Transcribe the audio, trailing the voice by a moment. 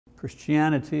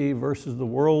Christianity versus the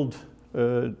world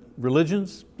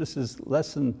religions. This is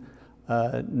lesson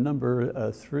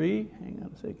number 3. Hang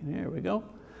on a second, here we go.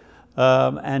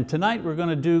 And tonight we're going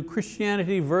to do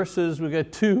Christianity versus, we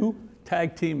got 2,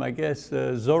 tag team I guess,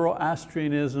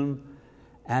 Zoroastrianism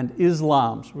and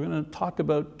Islam. So we're going to talk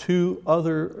about 2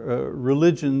 other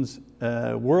religions,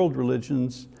 world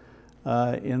religions,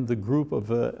 in the group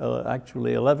of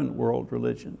actually 11 world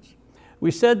religions. We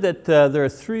said that there are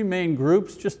 3 main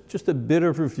groups, just a bit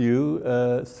of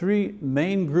review, 3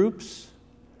 main groups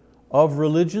of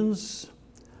religions.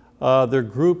 They're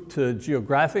grouped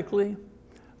geographically.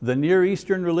 The Near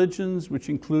Eastern religions, which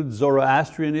include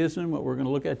Zoroastrianism, what we're going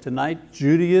to look at tonight,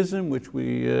 Judaism, which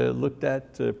we looked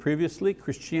at previously,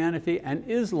 Christianity, and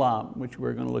Islam, which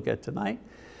we're going to look at tonight.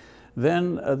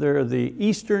 Then there are the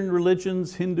Eastern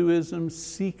religions, Hinduism,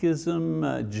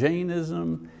 Sikhism,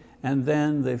 Jainism, and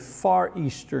then the Far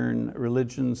Eastern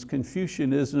religions,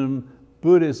 Confucianism,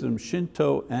 Buddhism,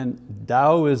 Shinto, and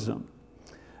Taoism.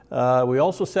 We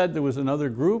also said there was another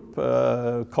group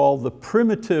called the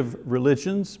primitive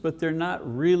religions, but they're not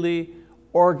really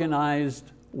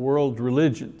organized world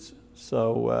religions.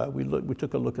 So we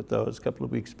took a look at those a couple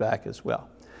of weeks back as well.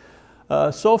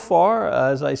 So far,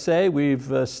 as I say, we've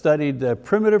studied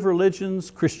primitive religions,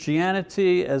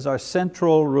 Christianity as our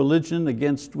central religion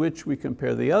against which we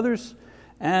compare the others,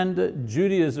 and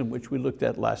Judaism, which we looked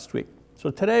at last week. So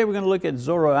today we're going to look at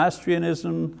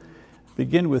Zoroastrianism,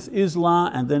 begin with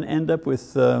Islam, and then end up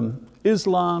with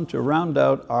Islam to round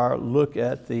out our look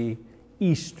at the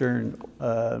Eastern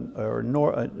or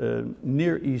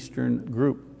Near Eastern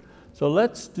group. So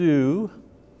let's do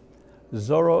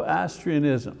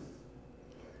Zoroastrianism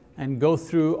and go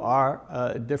through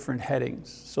our different headings.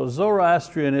 So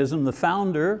Zoroastrianism, the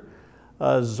founder,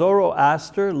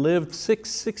 Zoroaster, lived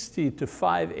 660 to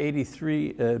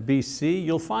 583 BC.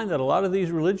 You'll find that a lot of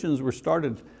these religions were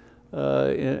started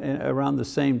around the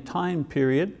same time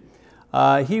period.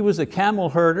 He was a camel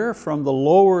herder from the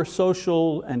lower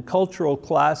social and cultural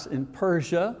class in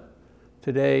Persia,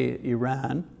 today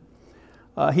Iran.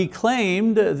 He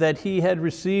claimed that he had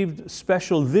received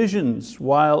special visions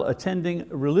while attending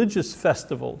religious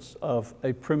festivals of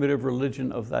a primitive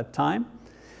religion of that time.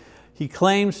 He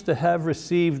claims to have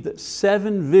received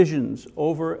 7 visions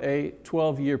over a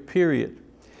 12-year period.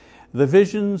 The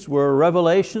visions were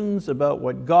revelations about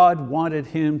what God wanted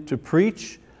him to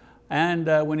preach, and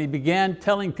when he began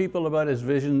telling people about his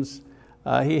visions,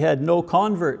 he had no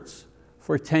converts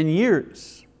for 10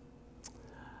 years.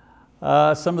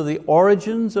 Some of the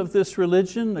origins of this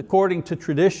religion, according to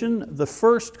tradition, the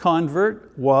first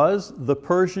convert was the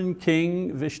Persian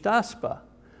king Vishtaspa.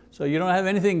 So you don't have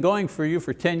anything going for you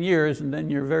for 10 years and then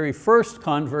your very first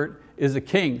convert is a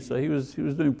king. So he was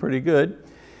doing pretty good.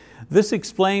 This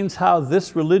explains how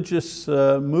this religious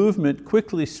movement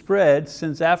quickly spread,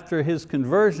 since after his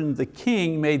conversion, the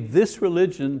king made this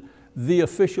religion the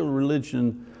official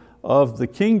religion of the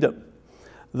kingdom.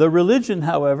 The religion,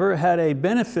 however, had a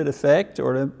benefit effect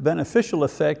or a beneficial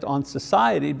effect on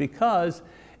society because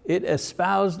it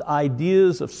espoused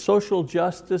ideas of social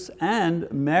justice and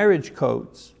marriage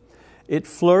codes. It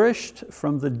flourished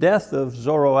from the death of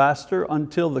Zoroaster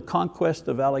until the conquest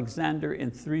of Alexander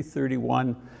in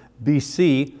 331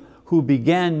 BC, who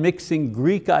began mixing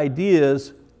Greek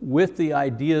ideas with the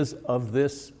ideas of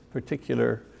this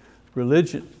particular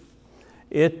religion.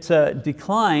 It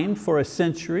declined for a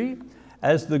century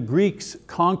as the Greeks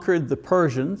conquered the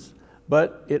Persians,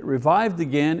 but it revived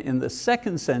again in the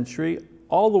 2nd century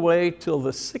all the way till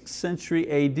the 6th century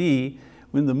AD,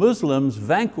 when the Muslims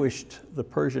vanquished the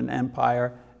Persian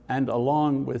Empire, and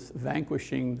along with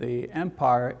vanquishing the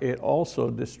empire, it also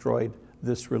destroyed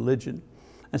this religion.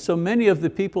 And so many of the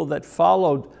people that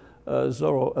followed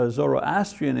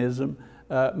Zoroastrianism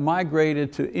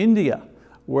migrated to India,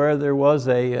 where there was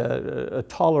a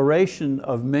toleration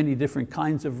of many different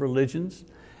kinds of religions.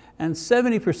 And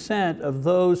 70% of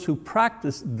those who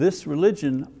practice this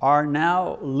religion are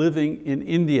now living in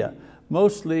India,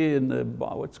 mostly in the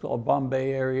what's called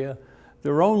Bombay area.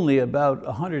 There are only about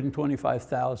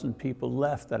 125,000 people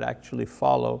left that actually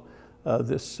follow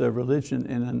this religion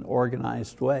in an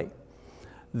organized way.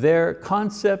 Their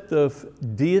concept of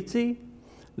deity,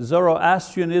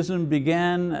 Zoroastrianism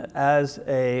began as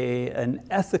an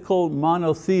ethical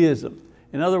monotheism.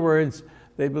 In other words,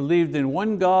 they believed in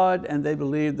one God and they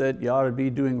believed that you ought to be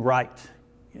doing right,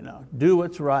 do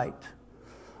what's right.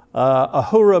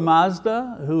 Ahura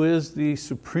Mazda, who is the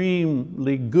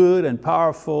supremely good and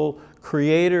powerful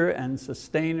creator and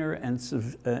sustainer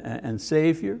and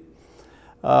savior.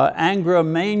 Angra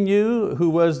Mainyu, who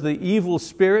was the evil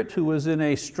spirit who was in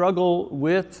a struggle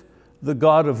with the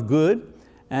God of good.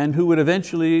 and who would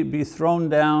eventually be thrown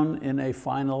down in a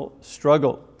final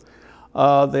struggle.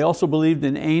 They also believed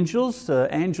in angels.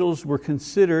 Angels were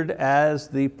considered as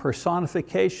the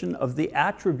personification of the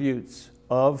attributes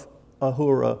of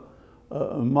Ahura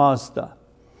Mazda.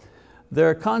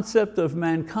 Their concept of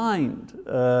mankind,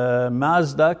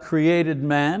 Mazda created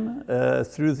man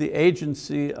through the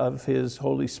agency of his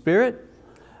Holy Spirit.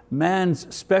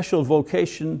 Man's special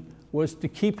vocation was to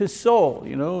keep his soul.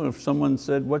 You know, if someone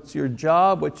said, what's your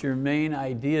job, what's your main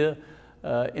idea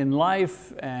in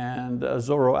life? And a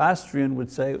Zoroastrian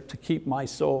would say, to keep my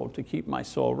soul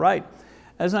right.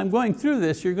 As I'm going through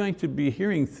this, you're going to be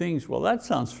hearing things, well, that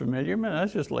sounds familiar, man,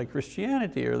 that's just like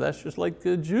Christianity, or that's just like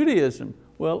Judaism.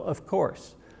 Well, of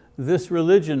course, this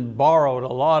religion borrowed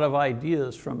a lot of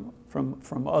ideas from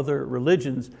other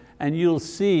religions, and you'll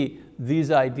see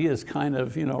these ideas kind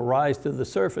of rise to the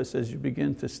surface as you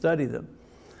begin to study them.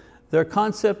 Their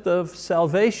concept of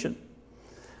salvation.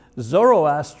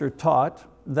 Zoroaster taught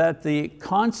that the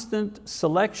constant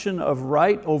selection of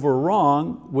right over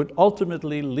wrong would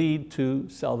ultimately lead to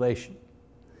salvation.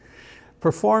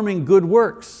 Performing good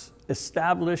works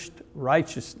established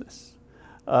righteousness.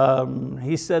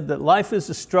 He said that life is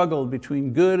a struggle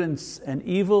between good and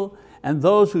evil, and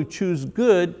those who choose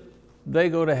good, they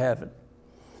go to heaven.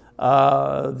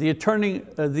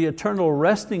 The eternal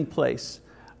resting place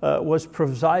was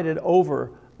presided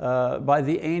over by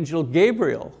the angel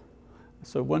Gabriel.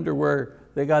 So I wonder where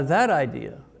they got that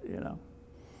idea.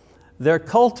 Their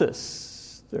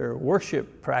cultists, their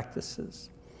worship practices.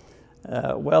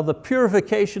 Well, the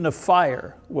purification of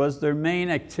fire was their main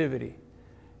activity.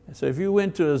 So if you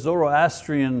went to a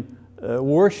Zoroastrian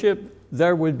worship,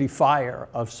 there would be fire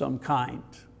of some kind,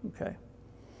 okay?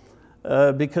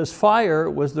 Because fire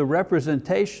was the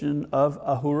representation of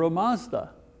Ahura Mazda,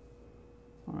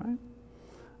 all right?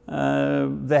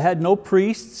 They had no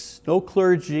priests, no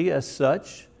clergy as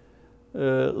such.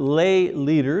 Lay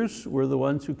leaders were the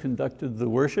ones who conducted the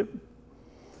worship.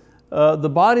 The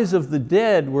bodies of the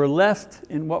dead were left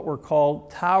in what were called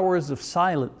towers of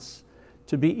silence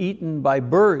to be eaten by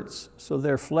birds, so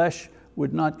their flesh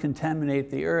would not contaminate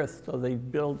the earth. So they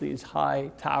build these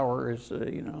high towers,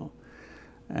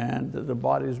 and the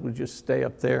bodies would just stay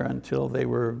up there until they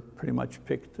were pretty much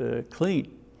picked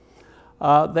clean.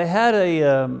 They had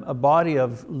a body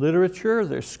of literature,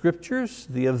 their scriptures,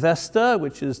 the Avesta,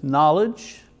 which is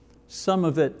knowledge. Some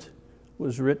of it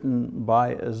was written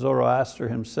by Zoroaster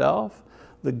himself.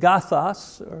 The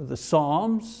Gathas, or the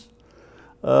Psalms.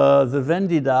 The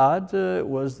Vendidad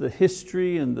was the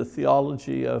history and the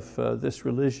theology of this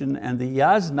religion, and the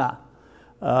Yasna,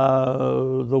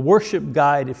 the worship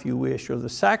guide, if you wish, or the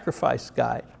sacrifice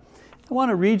guide. I want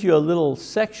to read you a little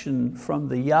section from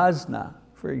the Yasna,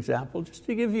 for example, just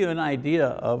to give you an idea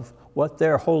of what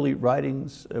their holy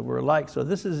writings were like. So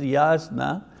this is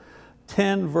Yasna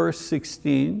 10 verse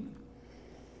 16.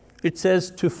 It says,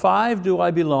 "To 5 do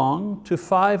I belong, to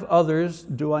 5 others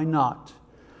do I not.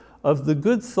 Of the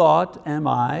good thought am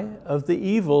I, of the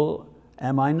evil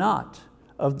am I not.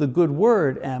 Of the good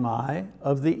word am I,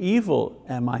 of the evil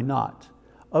am I not.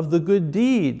 Of the good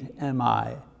deed am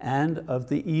I, and of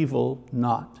the evil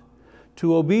not.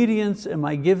 To obedience am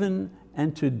I given,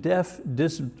 and to deaf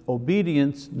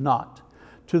disobedience not.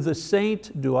 To the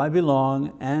saint do I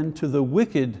belong, and to the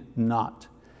wicked not.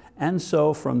 And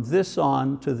so from this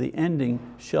on to the ending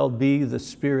shall be the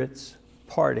Spirit's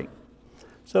parting."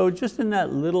 So just in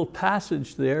that little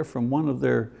passage there from one of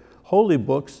their holy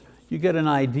books, you get an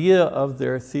idea of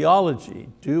their theology.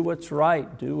 Do what's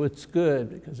right, do what's good,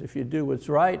 because if you do what's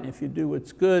right and if you do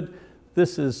what's good,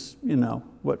 this is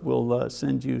what will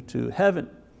send you to heaven.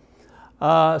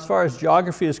 As far as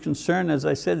geography is concerned, as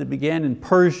I said, it began in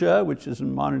Persia, which is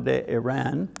in modern day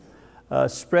Iran,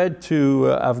 spread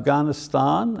to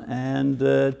Afghanistan and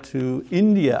to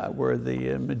India, where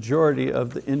the majority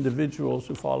of the individuals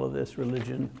who follow this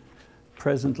religion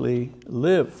presently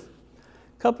live.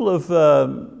 A couple of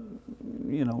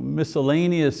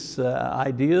miscellaneous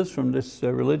ideas from this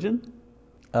religion.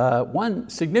 One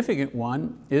significant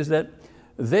one is that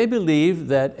they believe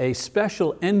that a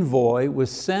special envoy was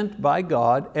sent by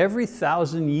God every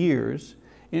 1,000 years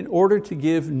in order to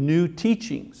give new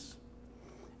teachings.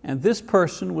 And this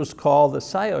person was called the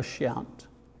Saoshyant.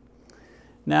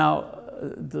 Now,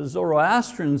 the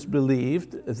Zoroastrians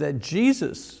believed that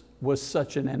Jesus was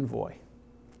such an envoy.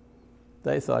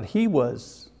 They thought he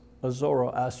was a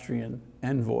Zoroastrian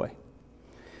envoy.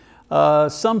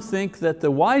 Some think that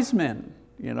the wise men,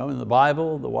 in the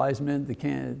Bible, the wise men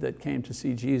that came to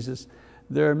see Jesus,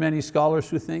 there are many scholars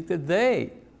who think that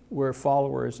they were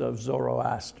followers of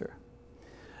Zoroaster.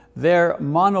 Their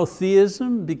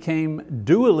monotheism became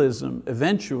dualism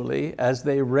eventually as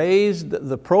they raised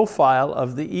the profile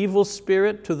of the evil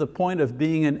spirit to the point of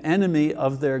being an enemy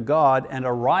of their God and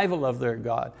a rival of their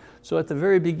God. So at the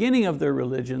very beginning of their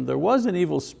religion, there was an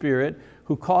evil spirit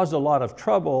who caused a lot of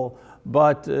trouble,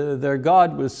 but their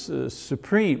God was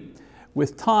supreme.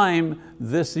 With time,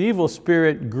 this evil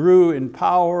spirit grew in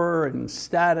power and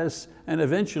status, and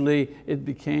eventually it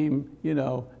became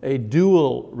a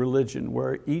dual religion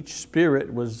where each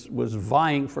spirit was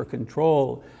vying for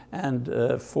control and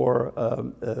for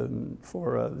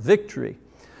victory.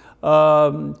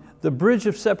 The bridge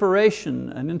of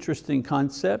separation, an interesting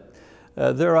concept.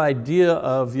 Their idea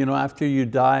of after you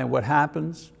die, what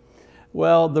happens?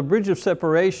 Well, the bridge of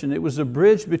separation, it was a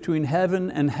bridge between heaven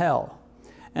and hell.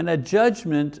 And at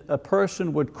judgment, a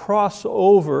person would cross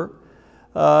over,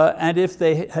 and if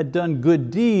they had done good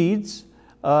deeds,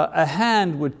 a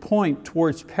hand would point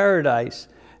towards paradise,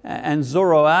 and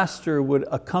Zoroaster would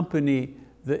accompany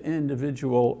the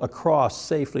individual across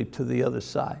safely to the other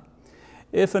side.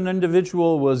 If an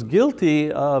individual was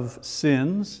guilty of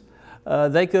sins,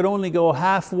 they could only go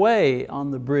halfway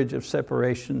on the bridge of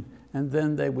separation, and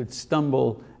then they would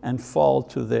stumble and fall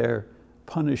to their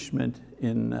punishment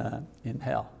in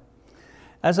hell.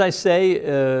 As I say,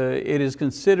 it is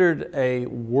considered a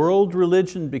world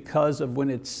religion because of when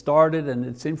it started and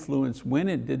its influence when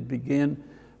it did begin.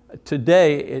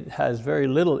 Today it has very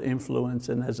little influence,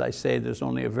 and as I say, there's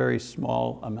only a very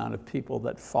small amount of people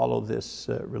that follow this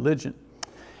religion.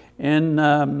 And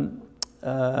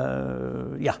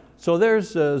so there's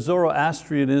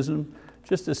Zoroastrianism,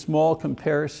 just a small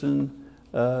comparison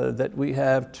that we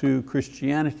have to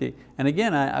Christianity. And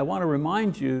again, I want to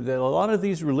remind you that a lot of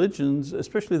these religions,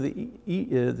 especially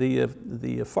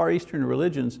the Far Eastern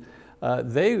religions,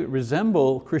 they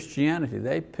resemble Christianity.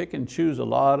 They pick and choose a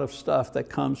lot of stuff that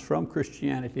comes from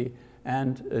Christianity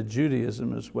and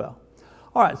Judaism as well.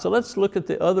 All right, so let's look at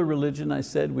the other religion I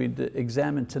said we'd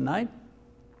examine tonight.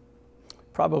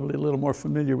 Probably a little more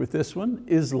familiar with this one,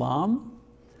 Islam.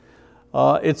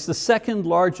 It's the second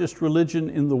largest religion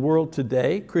in the world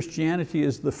today. Christianity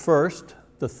is the first.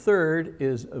 The third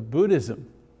is Buddhism.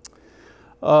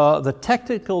 The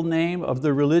technical name of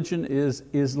the religion is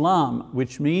Islam,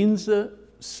 which means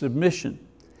submission,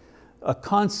 a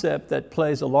concept that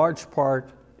plays a large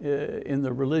part in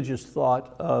the religious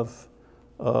thought of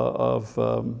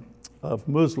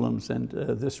Muslims and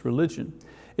this religion.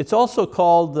 It's also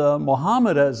called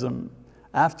Mohammedanism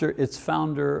after its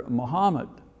founder, Muhammad.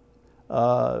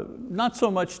 Not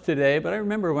so much today, but I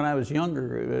remember when I was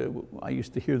younger, I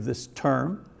used to hear this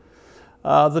term.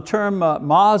 The term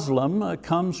Muslim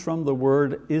comes from the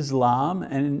word Islam,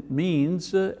 and it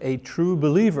means a true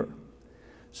believer.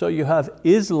 So you have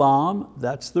Islam,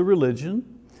 that's the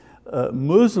religion.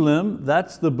 Muslim,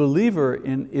 that's the believer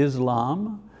in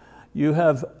Islam. You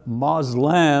have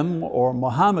Muslim or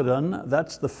Mohammedan,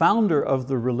 that's the founder of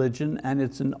the religion, and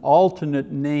it's an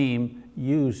alternate name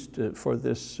used for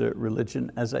this religion,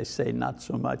 as I say, not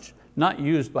so much, not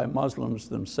used by Muslims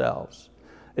themselves.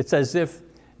 It's as if,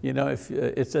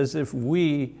 it's as if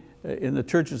we in the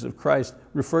churches of Christ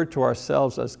refer to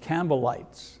ourselves as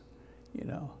Campbellites.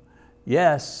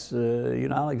 Yes,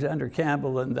 Alexander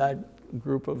Campbell and that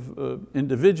group of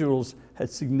individuals had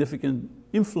significant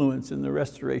influence in the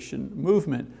Restoration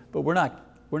movement, but we're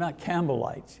not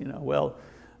Campbellites. Well,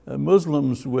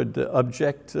 Muslims would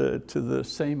object to the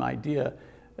same idea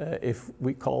if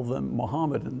we call them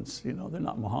Mohammedans. They're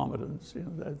not Mohammedans,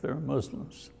 they're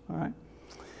Muslims. All right.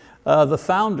 The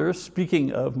founder,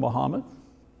 speaking of Muhammad,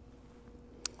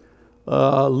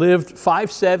 lived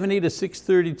 570 to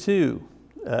 632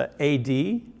 AD.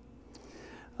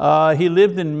 He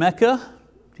lived in Mecca.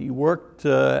 He worked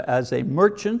as a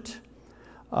merchant.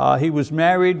 He was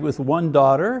married with one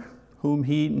daughter, whom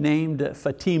he named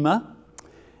Fatima,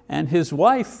 and his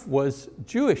wife was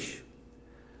Jewish.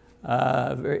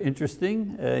 Very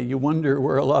interesting. You wonder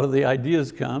where a lot of the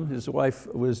ideas come. His wife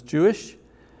was Jewish.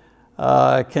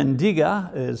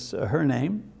 Candiga is her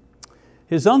name.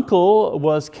 His uncle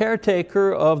was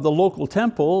caretaker of the local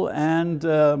temple, and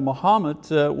Muhammad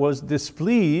was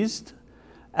displeased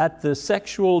at the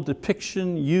sexual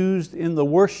depiction used in the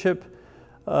worship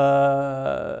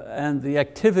and the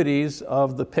activities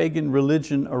of the pagan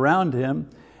religion around him,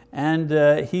 and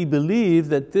he believed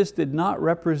that this did not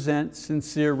represent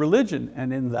sincere religion,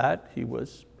 and in that he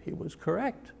was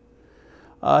correct.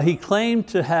 He claimed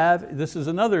to have, this is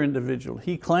another individual,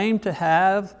 he claimed to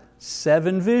have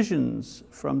 7 visions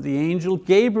from the angel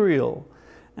Gabriel,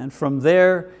 and from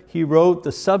there he wrote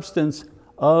the substance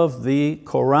of the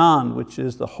Quran, which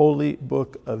is the holy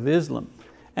book of Islam.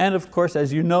 And of course,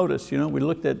 as you notice, we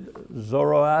looked at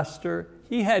Zoroaster.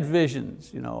 He had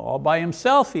visions, all by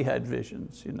himself he had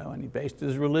visions, and he based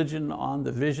his religion on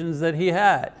the visions that he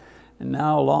had. And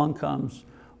now along comes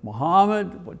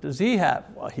Muhammad. What does he have?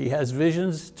 Well, he has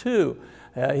visions too.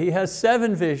 He has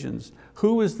 7 visions.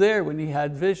 Who was there when he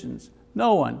had visions?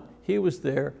 No one. He was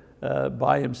there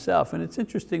by himself. And it's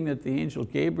interesting that the angel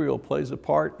Gabriel plays a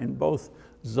part in both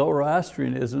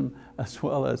Zoroastrianism as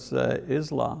well as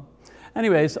Islam.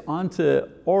 Anyways, on to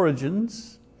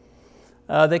origins.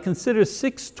 They consider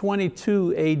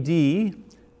 622 AD,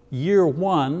 year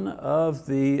 1 of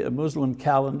the Muslim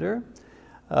calendar.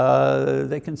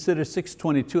 They consider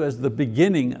 622 as the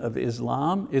beginning of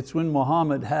Islam. It's when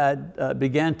Muhammad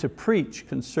began to preach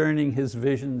concerning his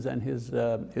visions and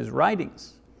his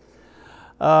writings.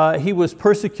 He was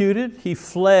persecuted. He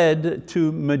fled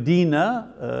to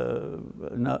Medina,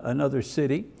 another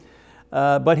city,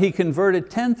 but he converted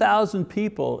 10,000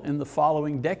 people in the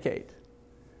following decade.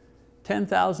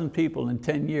 10,000 people in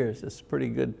 10 years. That's a pretty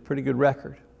good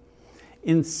record.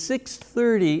 In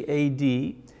 630 AD,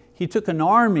 he took an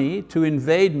army to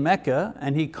invade Mecca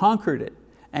and he conquered it.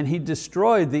 And he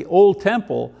destroyed the old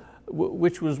temple,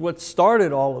 which was what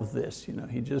started all of this.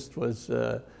 He just was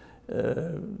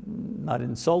not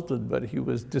insulted, but he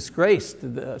was disgraced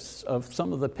of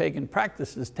some of the pagan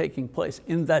practices taking place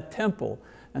in that temple.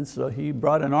 And so he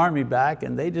brought an army back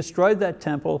and they destroyed that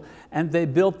temple and they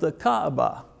built the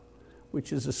Kaaba,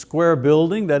 which is a square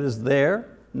building that is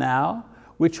there now,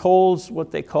 which holds what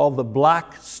they call the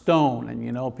black stone.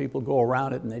 And people go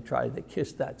around it and they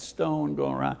kiss that stone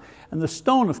going around. And the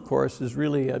stone, of course, is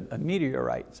really a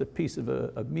meteorite. It's a piece of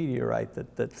a meteorite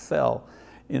that fell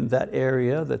in that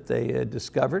area that they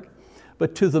discovered.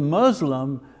 But to the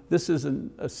Muslim, this is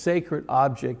a sacred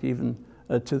object even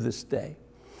to this day.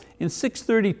 In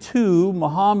 632,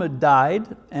 Muhammad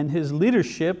died and his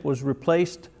leadership was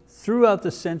replaced throughout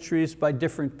the centuries by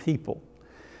different people.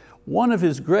 One of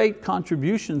his great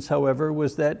contributions, however,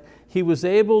 was that he was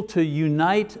able to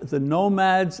unite the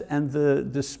nomads and the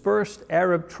dispersed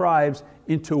Arab tribes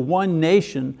into one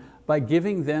nation by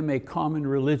giving them a common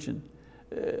religion.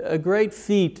 A great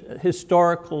feat,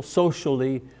 historical,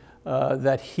 socially,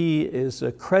 that he is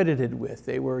credited with.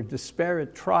 They were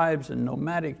disparate tribes and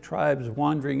nomadic tribes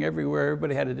wandering everywhere.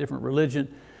 Everybody had a different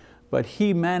religion, but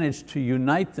he managed to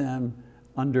unite them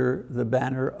under the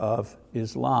banner of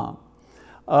Islam.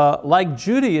 Like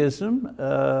Judaism,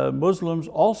 Muslims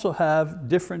also have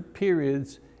different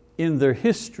periods in their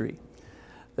history.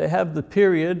 They have the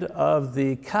period of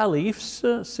the caliphs,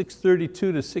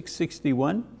 632 to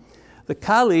 661. The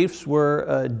caliphs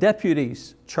were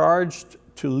deputies charged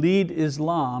to lead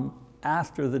Islam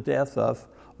after the death of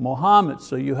Muhammad.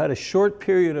 So you had a short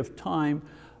period of time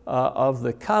of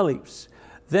the caliphs.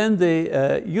 Then the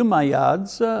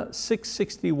Umayyads,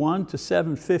 661 to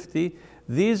 750,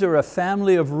 these are a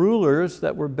family of rulers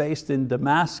that were based in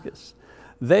Damascus.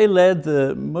 They led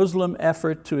the Muslim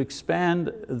effort to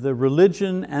expand the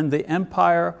religion and the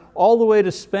empire all the way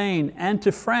to Spain and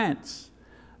to France.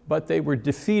 But they were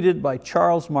defeated by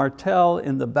Charles Martel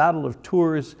in the Battle of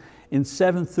Tours in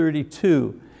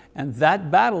 732. And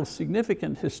that battle is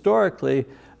significant historically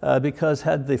because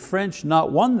had the French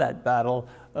not won that battle,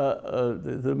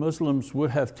 the Muslims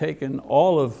would have taken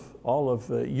all of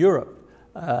Europe.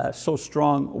 So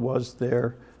strong was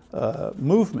their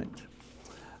movement.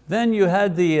 Then you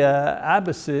had the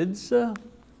Abbasids. The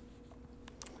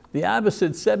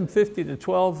Abbasids, 750 to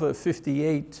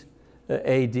 1258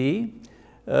 AD.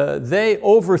 They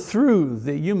overthrew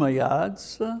the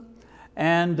Umayyads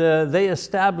and they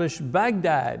established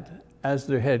Baghdad as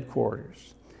their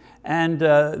headquarters. And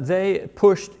they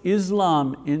pushed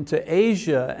Islam into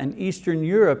Asia and Eastern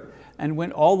Europe and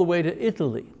went all the way to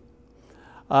Italy.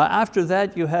 After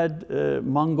that, you had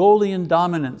Mongolian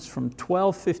dominance from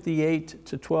 1258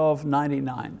 to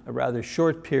 1299, a rather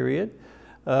short period.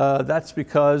 That's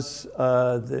because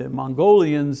the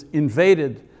Mongolians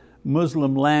invaded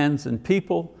Muslim lands and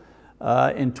people.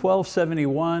 In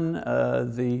 1271,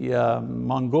 the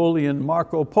Mongolian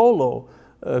Marco Polo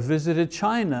visited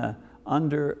China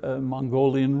under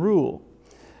Mongolian rule.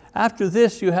 After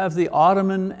this, you have the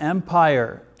Ottoman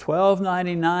Empire,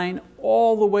 1299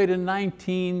 all the way to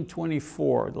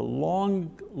 1924, the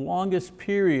longest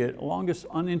period, longest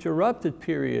uninterrupted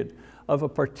period of a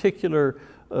particular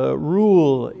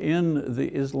rule in the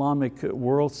Islamic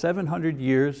world, 700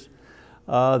 years.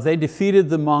 They defeated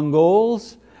the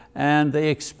Mongols and they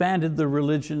expanded the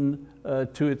religion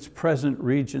to its present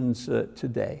regions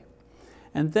today.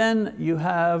 And then you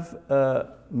have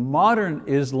modern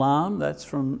Islam, that's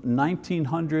from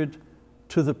 1900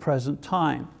 to the present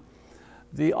time.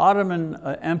 The Ottoman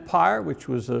Empire, which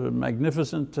was a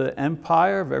magnificent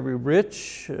empire, very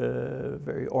rich,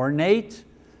 very ornate,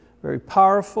 very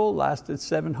powerful, lasted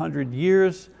 700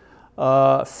 years,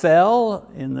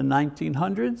 fell in the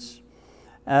 1900s,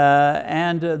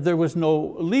 and there was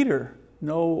no leader,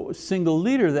 no single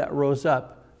leader that rose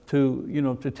up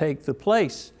to take the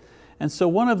place. And so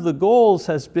one of the goals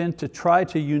has been to try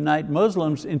to unite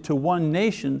Muslims into one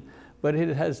nation, but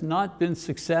it has not been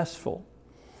successful.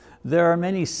 There are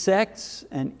many sects,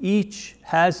 and each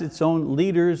has its own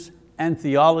leaders and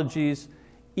theologies.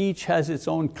 Each has its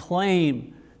own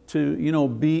claim to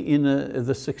be in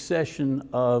the succession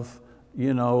of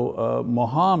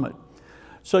Muhammad.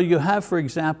 So you have, for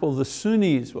example, the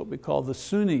Sunnis, what we call the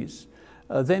Sunnis.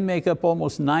 They make up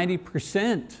almost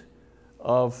 90%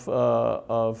 of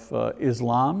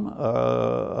Islam,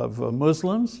 of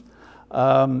Muslims.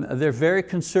 They're very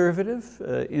conservative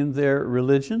in their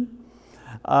religion.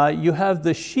 You have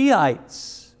the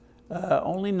Shiites,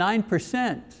 only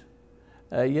 9%,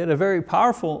 yet a very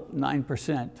powerful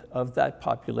 9% of that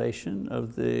population,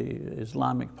 of the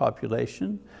Islamic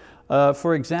population.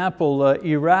 For example,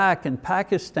 Iraq and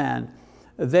Pakistan,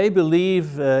 they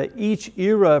believe each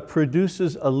era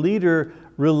produces a leader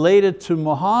related to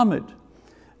Muhammad,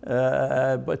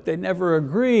 but they never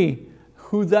agree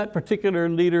who that particular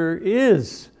leader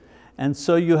is. And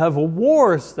so you have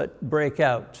wars that break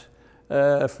out.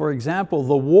 For example,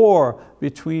 the war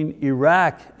between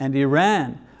Iraq and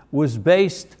Iran was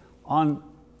based on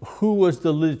who was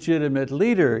the legitimate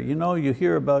leader. You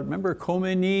hear about, remember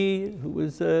Khomeini, who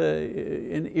was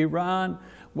in Iran?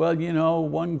 Well,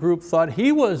 one group thought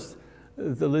he was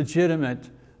the legitimate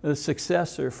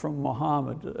successor from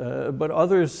Muhammad, but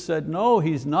others said, no,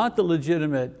 he's not the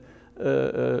legitimate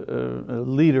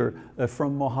leader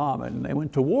from Muhammad. And they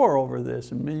went to war over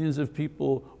this, and millions of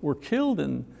people were killed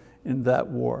in that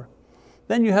war.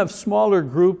 Then you have smaller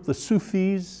group, the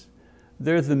Sufis.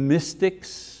 They're the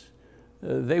mystics.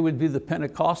 They would be the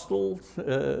Pentecostals,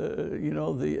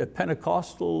 the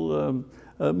Pentecostal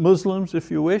Muslims, if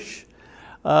you wish.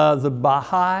 The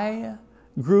Baha'i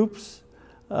groups.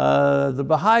 The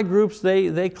Baha'i groups,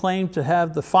 they claim to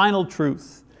have the final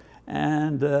truth.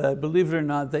 And believe it or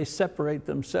not, they separate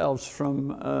themselves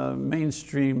from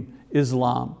mainstream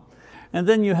Islam. And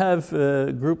then you have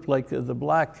a group like the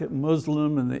Black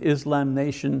Muslim and the Islam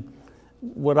Nation,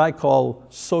 what I call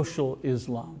social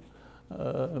Islam,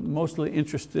 mostly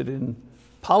interested in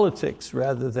politics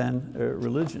rather than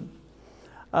religion.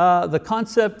 The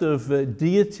concept of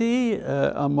deity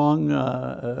among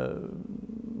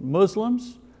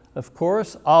Muslims, of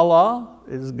course, Allah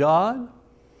is God.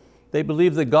 They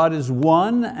believe that God is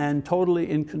one and totally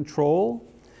in control.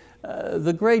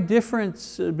 The great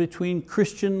difference between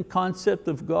Christian concept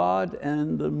of God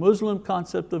and the Muslim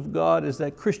concept of God is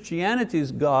that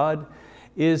Christianity's God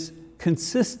is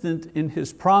consistent in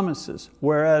His promises,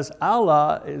 whereas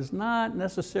Allah is not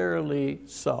necessarily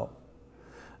so.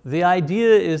 The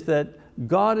idea is that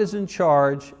God is in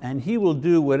charge and He will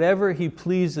do whatever He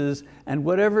pleases, and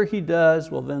whatever He does,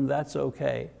 well then that's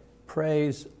okay.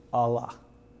 Praise Allah.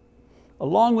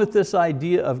 Along with this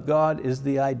idea of God is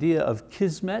the idea of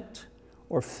kismet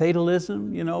or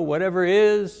fatalism. Whatever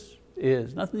is.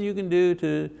 Nothing you can do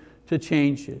to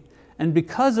change it. And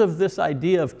because of this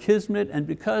idea of kismet, and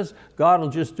because God will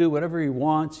just do whatever He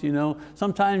wants,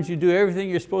 sometimes you do everything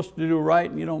you're supposed to do right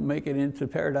and you don't make it into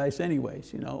paradise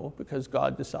anyways, because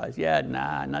God decides, yeah,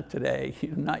 nah, not today,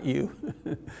 not you.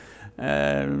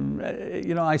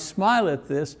 I smile at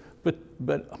this,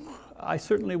 but I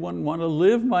certainly wouldn't want to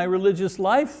live my religious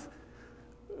life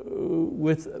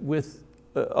with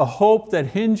a hope that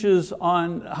hinges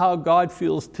on how God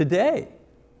feels today.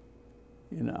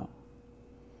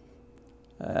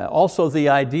 Also the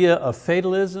idea of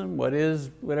fatalism,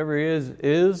 whatever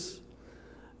is.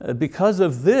 Because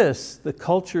of this, the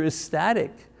culture is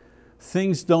static.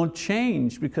 Things don't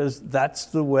change because that's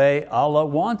the way Allah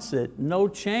wants it. No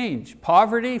change.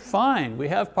 Poverty, fine. We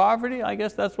have poverty, I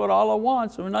guess that's what Allah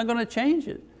wants, so we're not going to change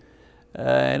it.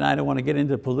 And I don't want to get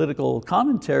into political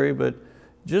commentary, but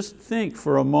just think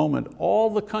for a moment, all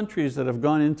the countries that have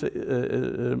gone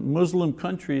into Muslim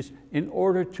countries in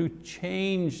order to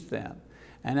change them,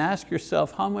 and ask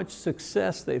yourself how much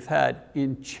success they've had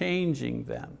in changing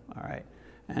them, all right?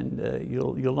 And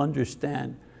you'll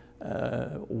understand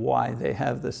why they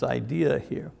have this idea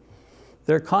here.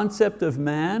 Their concept of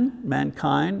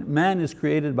mankind, man is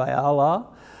created by Allah.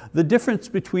 The difference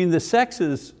between the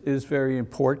sexes is very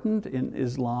important in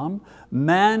Islam.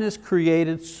 Man is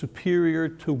created superior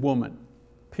to woman,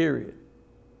 period.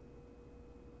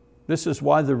 This is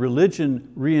why the religion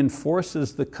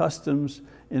reinforces the customs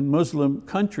in Muslim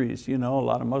countries. You know, a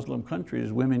lot of Muslim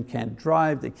countries, women can't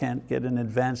drive, they can't get an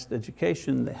advanced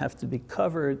education, they have to be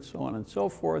covered, so on and so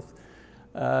forth.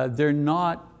 They're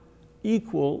not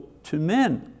equal to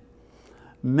men.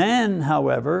 Man,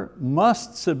 however,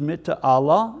 must submit to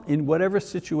Allah in whatever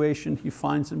situation he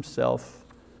finds himself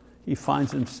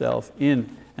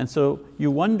in. And so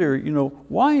you wonder,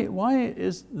 why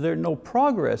is there no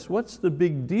progress? What's the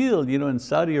big deal? In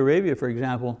Saudi Arabia, for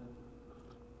example,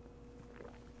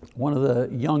 one of the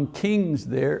young kings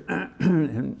there,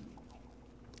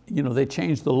 they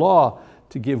changed the law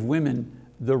to give women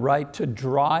the right to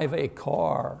drive a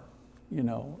car.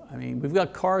 We've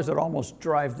got cars that almost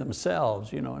drive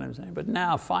themselves, you know what I'm saying? But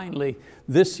now finally,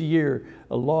 this year,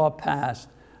 a law passed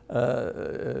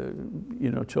to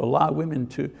allow women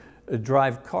to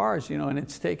drive cars, and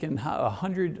it's taken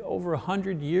over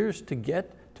 100 years to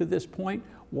get to this point.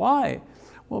 Why?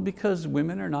 Well, because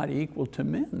women are not equal to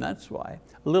men, that's why.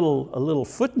 A little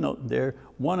footnote there,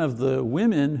 one of the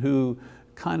women who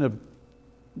kind of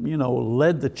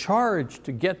led the charge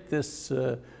to get this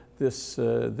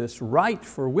right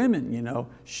for women,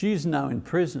 she's now in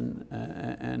prison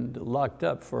and locked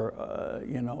up for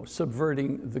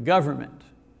subverting the government.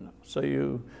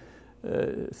 So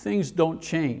things don't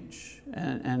change,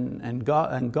 and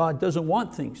God doesn't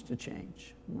want things to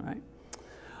change, right?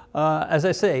 As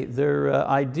I say, their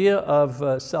idea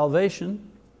of salvation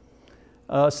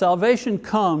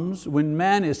comes when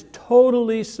man is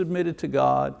totally submitted to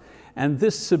God, and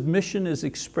this submission is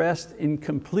expressed in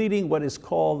completing what is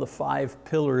called the 5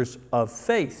 pillars of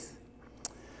faith.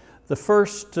 The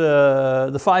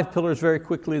 5 pillars, very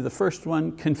quickly, the first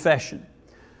one, confession.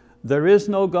 There is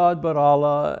no God but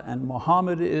Allah, and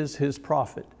Muhammad is his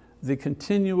prophet. The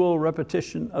continual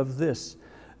repetition of this.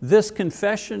 This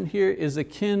confession here is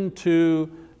akin to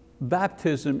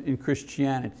baptism in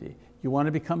Christianity. You want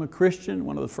to become a Christian,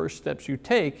 one of the first steps you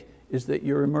take is that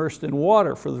you're immersed in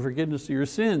water for the forgiveness of your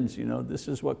sins. This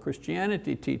is what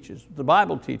Christianity teaches, the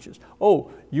Bible teaches.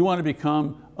 Oh, you want to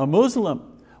become a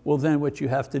Muslim? Well, then what you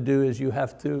have to do is you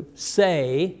have to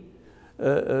say,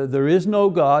 there is no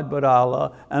God but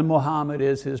Allah, and Muhammad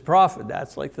is his prophet.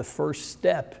 That's like the first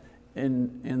step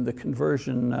in the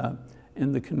conversion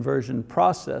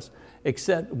process.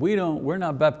 Except we're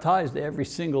not baptized every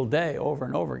single day over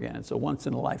and over again. It's a once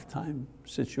in a lifetime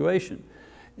situation.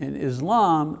 In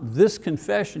Islam, this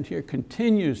confession here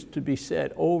continues to be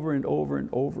said over and over and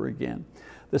over again.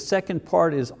 The second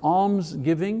part is alms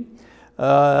giving.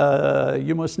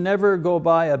 You must never go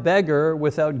by a beggar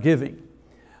without giving.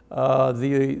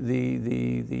 The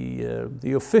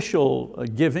official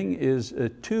giving is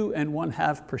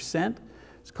 2.5%.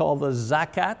 It's called the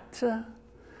zakat,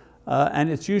 and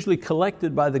it's usually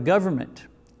collected by the government.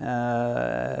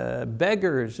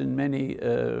 Beggars in many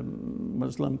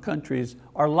Muslim countries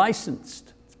are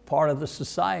licensed. It's part of the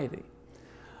society.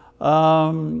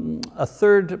 A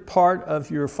third part of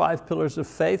your 5 pillars of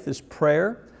faith is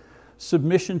prayer.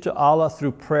 Submission to Allah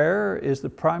through prayer is the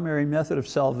primary method of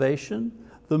salvation.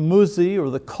 The muzi, or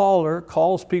the caller,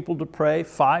 calls people to pray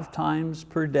 5 times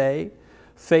per day,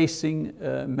 facing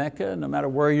Mecca. No matter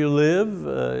where you live,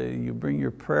 you bring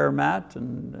your prayer mat,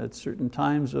 and at certain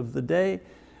times of the day,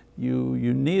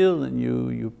 you kneel and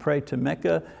you pray to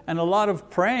Mecca. And a lot of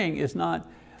praying is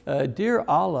not, dear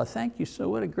Allah, thank you, so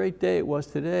what a great day it was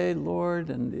today, Lord,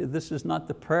 and this is not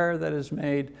the prayer that is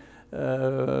made.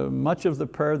 Much of the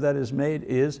prayer that is made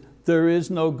is, there is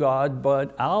no God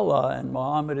but Allah, and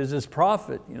Muhammad is his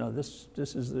prophet. This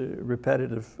is the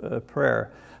repetitive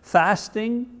prayer.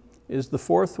 Fasting is the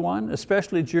fourth one,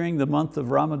 especially during the month of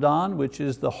Ramadan, which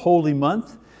is the holy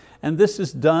month. And this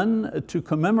is done to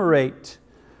commemorate,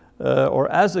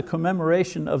 or as a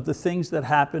commemoration of the things that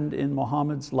happened in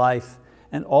Muhammad's life,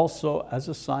 and also as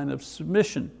a sign of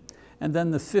submission. And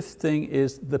then the fifth thing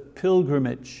is the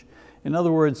pilgrimage. In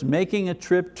other words, making a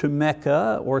trip to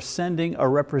Mecca or sending a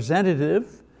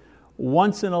representative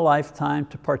once in a lifetime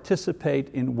to participate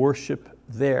in worship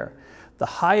there. The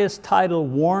highest title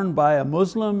worn by a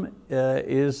Muslim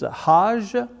is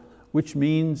Hajj, which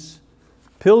means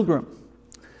pilgrim.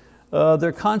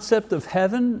 Their concept of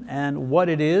heaven and what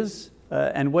it is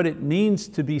and what it means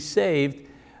to be saved,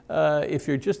 if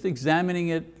you're just examining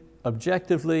it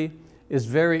objectively, is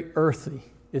very earthy.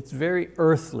 It's very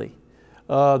earthly.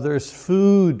 There's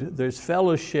food, there's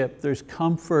fellowship, there's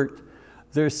comfort,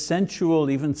 there's sensual,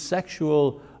 even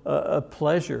sexual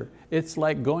pleasure. It's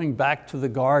like going back to the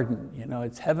garden.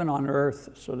 It's heaven on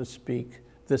earth, so to speak,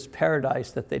 this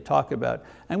paradise that they talk about.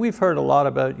 And we've heard a lot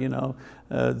about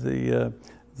the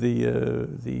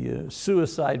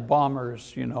suicide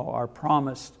bombers are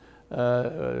promised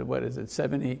what is it,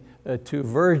 72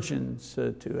 virgins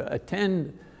to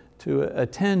attend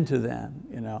to them,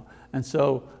 you know. And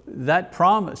so that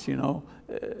promise, you know,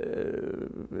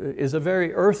 is a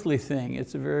very earthly thing.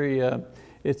 It's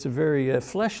a very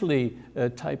fleshly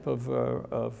type of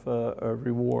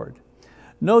reward.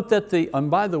 Note that and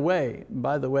by the way,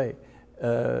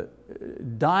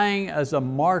 dying as a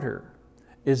martyr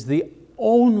is the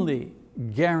only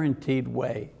guaranteed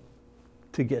way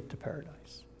to get to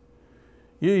paradise.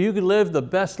 You could live the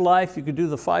best life, you could do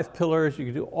the 5 pillars, you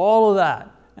could do all of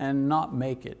that and not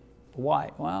make it.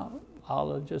 Why? Well,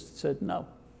 Allah just said no.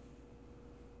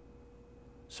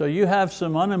 So you have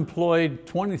some unemployed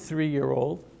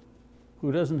 23-year-old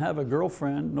who doesn't have a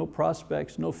girlfriend, no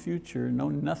prospects, no future, no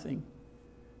nothing.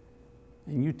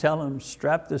 And you tell him,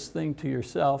 strap this thing to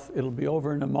yourself, it'll be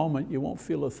over in a moment, you won't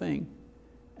feel a thing.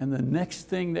 And the next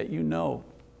thing that you know,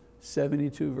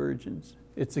 72 virgins.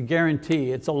 It's a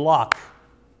guarantee, it's a lock,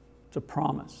 it's a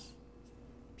promise.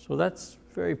 So that's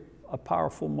a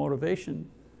powerful motivation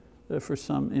for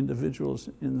some individuals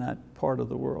in that part of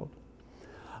the world.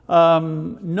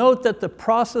 Note that the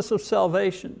process of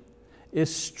salvation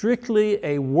is strictly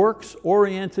a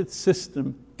works-oriented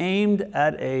system aimed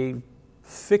at a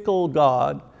fickle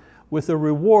God with a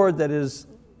reward that is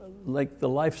like the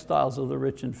lifestyles of the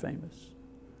rich and famous.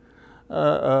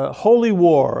 Holy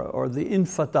war, or the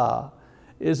Infata,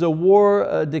 is a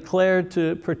war declared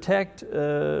to protect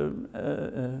a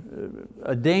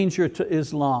danger to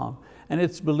Islam. And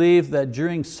it's believed that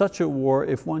during such a war,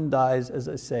 if one dies, as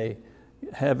I say,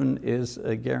 heaven is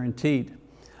guaranteed.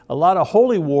 A lot of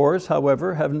holy wars,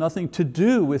 however, have nothing to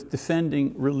do with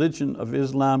defending religion of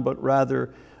Islam, but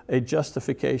rather a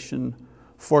justification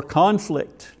for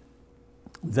conflict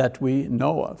that we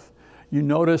know of. You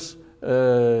notice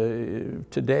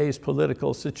today's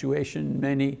political situation,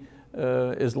 many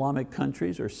Islamic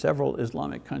countries, or several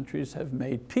Islamic countries, have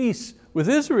made peace with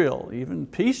Israel, even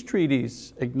peace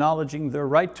treaties acknowledging their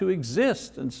right to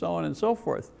exist, and so on and so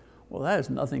forth. Well, that has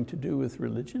nothing to do with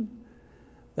religion.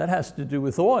 That has to do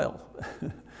with oil.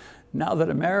 Now that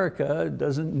America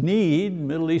doesn't need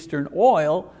Middle Eastern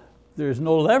oil, there's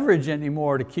no leverage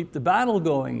anymore to keep the battle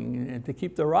going and to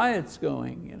keep the riots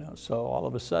going. You know? So all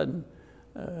of a sudden,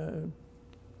 the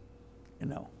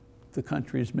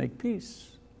countries make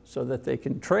peace so that they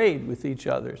can trade with each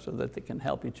other, so that they can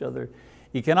help each other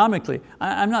economically.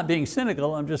 I'm not being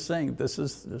cynical, I'm just saying this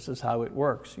is how it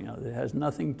works. You know, it has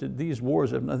nothing to, these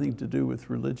wars have nothing to do with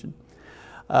religion.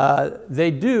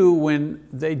 They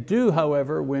do,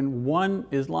 however, when one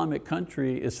Islamic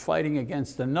country is fighting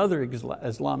against another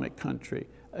Islamic country.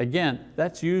 Again,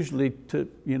 that's usually to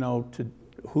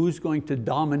who's going to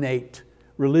dominate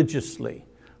religiously,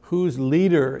 whose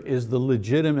leader is the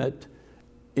legitimate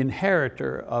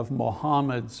inheritor of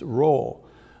Muhammad's role.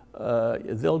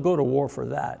 They'll go to war for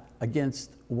that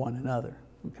against one another.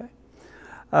 Okay?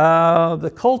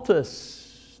 The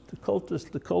cultists.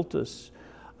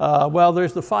 Well,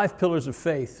 there's the 5 pillars of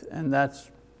faith, and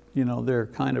that's, their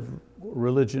kind of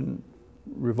religion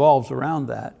revolves around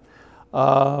that.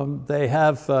 They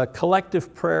have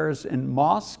collective prayers in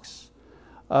mosques.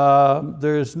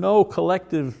 There's no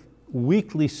collective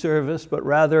weekly service, but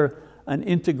rather an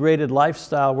integrated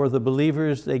lifestyle where the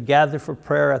believers, they gather for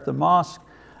prayer at the mosque,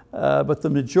 but the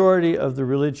majority of the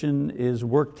religion is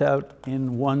worked out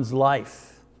in one's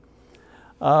life.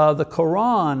 The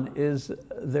Quran is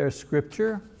their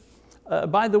scripture.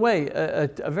 By the way,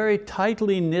 a very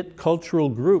tightly knit cultural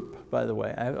group, by the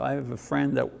way. I have a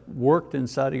friend that worked in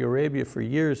Saudi Arabia for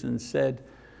years and said,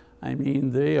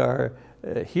 they are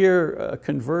here, a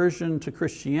conversion to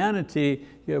Christianity,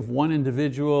 you have one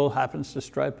individual happens to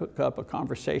strike up a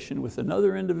conversation with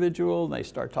another individual, and they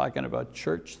start talking about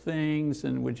church things,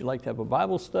 and would you like to have a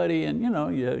Bible study? And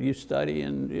you study,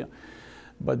 and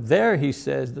but there, he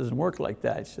says, doesn't work like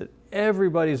that. He said,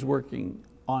 everybody's working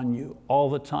on you all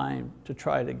the time to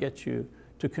try to get you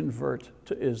to convert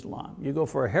to Islam. You go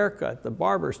for a haircut, the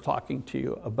barber's talking to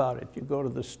you about it. You go to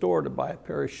the store to buy a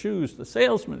pair of shoes, the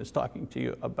salesman is talking to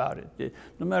you about it.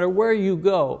 No matter where you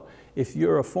go, if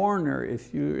you're a foreigner,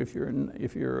 if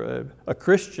you're a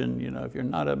Christian, if you're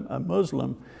not a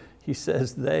Muslim, he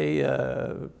says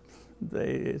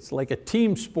it's like a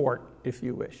team sport, if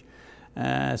you wish.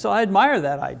 So I admire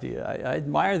that idea. I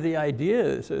admire the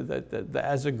idea so that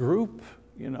as a group,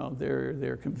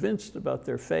 they're convinced about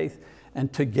their faith,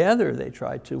 and together they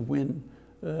try to win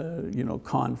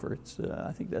converts.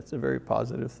 I think that's a very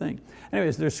positive thing.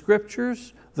 Anyways, there's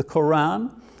scriptures, the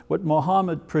Quran, what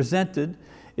Muhammad presented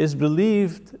is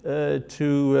believed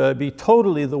to be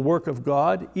totally the work of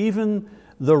God. Even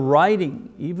the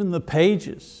writing, even the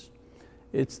pages,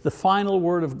 It's the final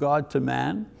word of God to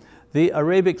man. The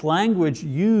Arabic language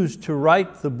used to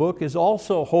write the book is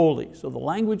also holy. So the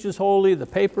language is holy, the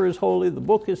paper is holy, the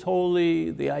book is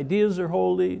holy, the ideas are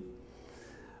holy.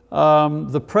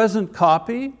 The present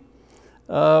copy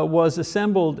was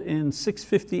assembled in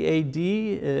 650 AD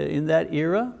in that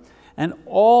era, and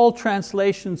all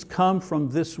translations come from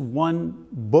this one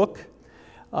book.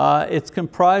 It's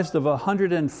comprised of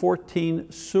 114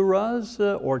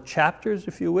 surahs, or chapters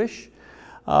if you wish.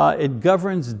 It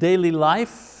governs daily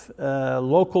life,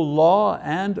 local law,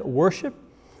 and worship.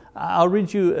 I'll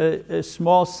read you a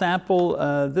small sample.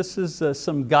 This is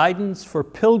some guidance for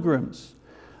pilgrims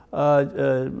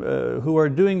who are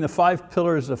doing the 5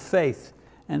 pillars of faith.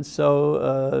 And so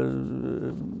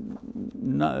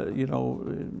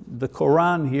the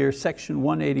Quran here, section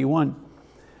 181,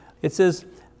 it says,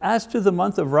 as to the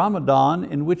month of Ramadan,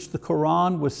 in which the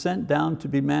Quran was sent down to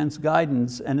be man's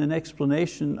guidance and an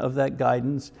explanation of that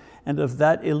guidance and of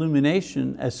that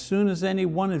illumination, as soon as any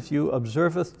one of you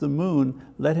observeth the moon,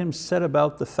 let him set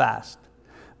about the fast.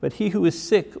 But he who is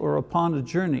sick or upon a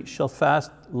journey shall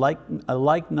fast a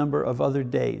like number of other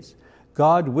days.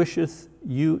 God wisheth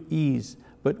you ease,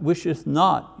 but wisheth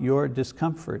not your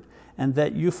discomfort, and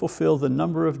that you fulfill the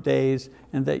number of days,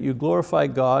 and that you glorify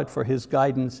God for His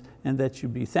guidance, and that you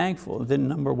be thankful. Then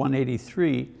number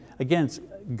 183, again,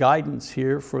 guidance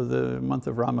here for the month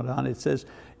of Ramadan. It says,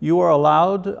 you are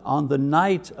allowed on the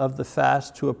night of the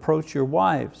fast to approach your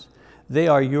wives. They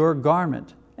are your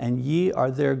garment, and ye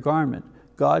are their garment.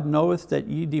 God knoweth that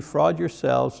ye defraud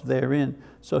yourselves therein,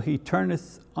 so He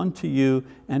turneth unto you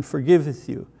and forgiveth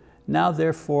you. Now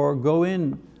therefore go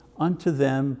in unto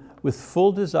them with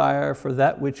full desire for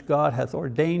that which God hath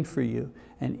ordained for you,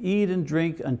 and eat and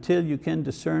drink until you can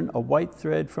discern a white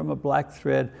thread from a black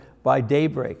thread by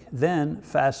daybreak. Then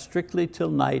fast strictly till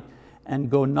night,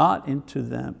 and go not unto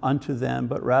them,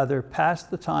 but rather pass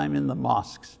the time in the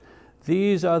mosques.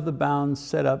 These are the bounds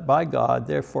set up by God,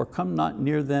 therefore come not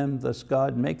near them, thus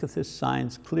God maketh His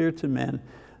signs clear to men,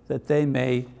 that they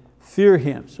may fear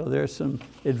Him. So there's some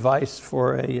advice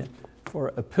for a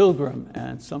pilgrim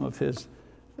and some of his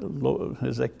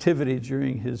activity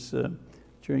during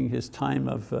his time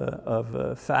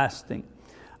of fasting.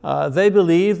 They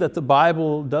believe that the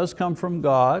Bible does come from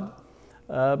God,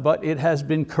 but it has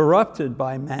been corrupted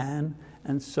by man,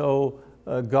 and so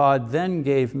God then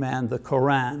gave man the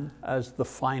Quran as the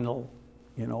final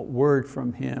word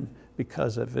from Him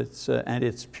because of its, and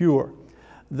it's pure.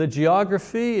 The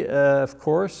geography, of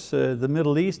course, the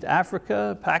Middle East,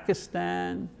 Africa,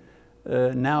 Pakistan,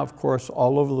 now of course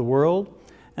all over the world.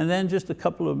 And then just a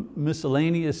couple of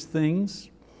miscellaneous things.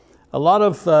 A lot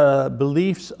of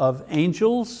beliefs of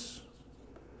angels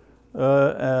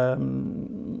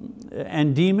and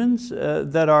demons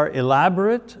that are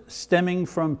elaborate, stemming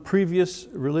from previous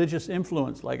religious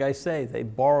influence. Like I say, they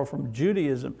borrow from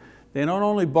Judaism. They don't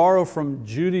only borrow from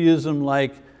Judaism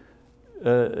like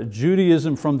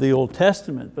Judaism from the Old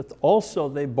Testament, but also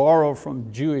they borrow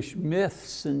from Jewish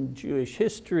myths and Jewish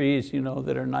histories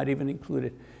that are not even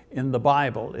included in the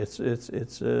Bible. It's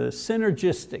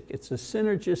synergistic. It's a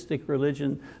synergistic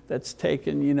religion that's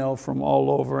taken from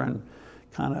all over and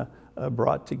kind of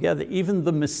brought together. Even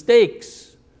the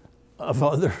mistakes of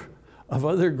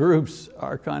other groups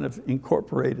are kind of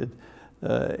incorporated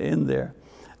in there.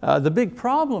 The big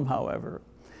problem, however,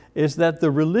 is that the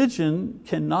religion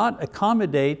cannot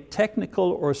accommodate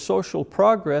technical or social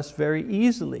progress very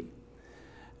easily.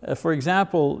 For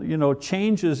example,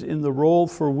 changes in the role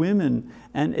for women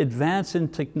and advance in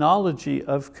technology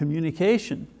of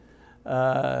communication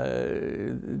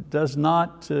does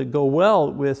not go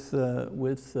well with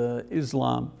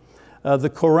Islam. The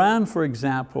Quran, for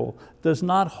example, does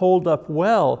not hold up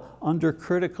well under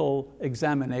critical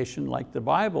examination like the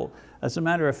Bible. As a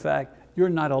matter of fact, you're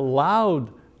not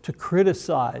allowed to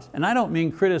criticize. And I don't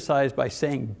mean criticize by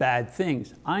saying bad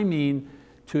things. I mean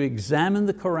to examine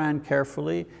the Quran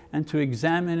carefully and to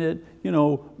examine it,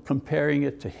 comparing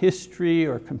it to history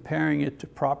or comparing it to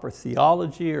proper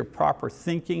theology or proper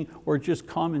thinking or just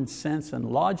common sense and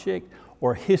logic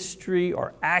or history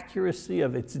or accuracy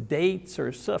of its dates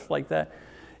or stuff like that.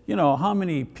 How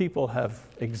many people have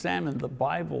examined the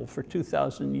Bible for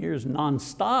 2,000 years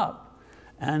nonstop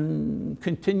and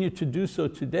continue to do so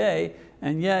today,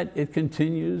 and yet it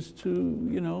continues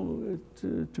to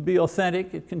be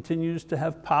authentic, it continues to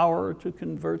have power to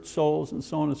convert souls and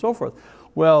so on and so forth.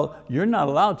 Well, you're not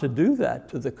allowed to do that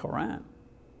to the Quran.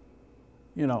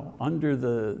 Under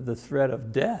the threat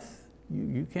of death,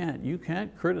 you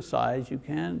can't criticize, you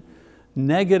can't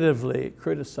negatively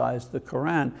criticize the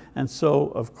Quran. And so,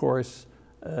 of course,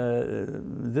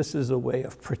 this is a way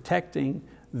of protecting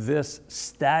this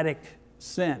static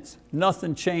sense.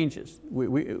 Nothing changes.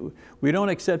 We don't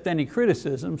accept any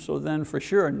criticism, so then for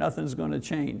sure nothing's going to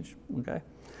change. Okay.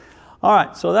 All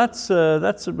right, so that's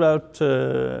about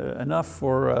enough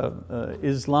for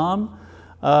Islam.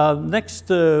 Next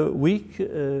week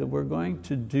we're going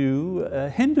to do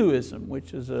Hinduism,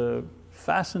 which is a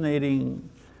fascinating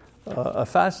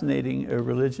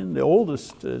religion. The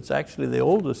oldest, it's actually the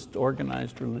oldest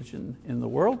organized religion in the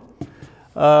world.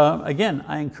 Again,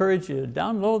 I encourage you to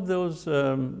download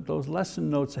those lesson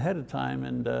notes ahead of time,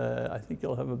 and I think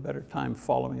you'll have a better time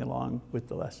following along with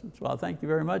the lessons. Well, thank you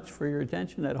very much for your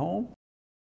attention at home.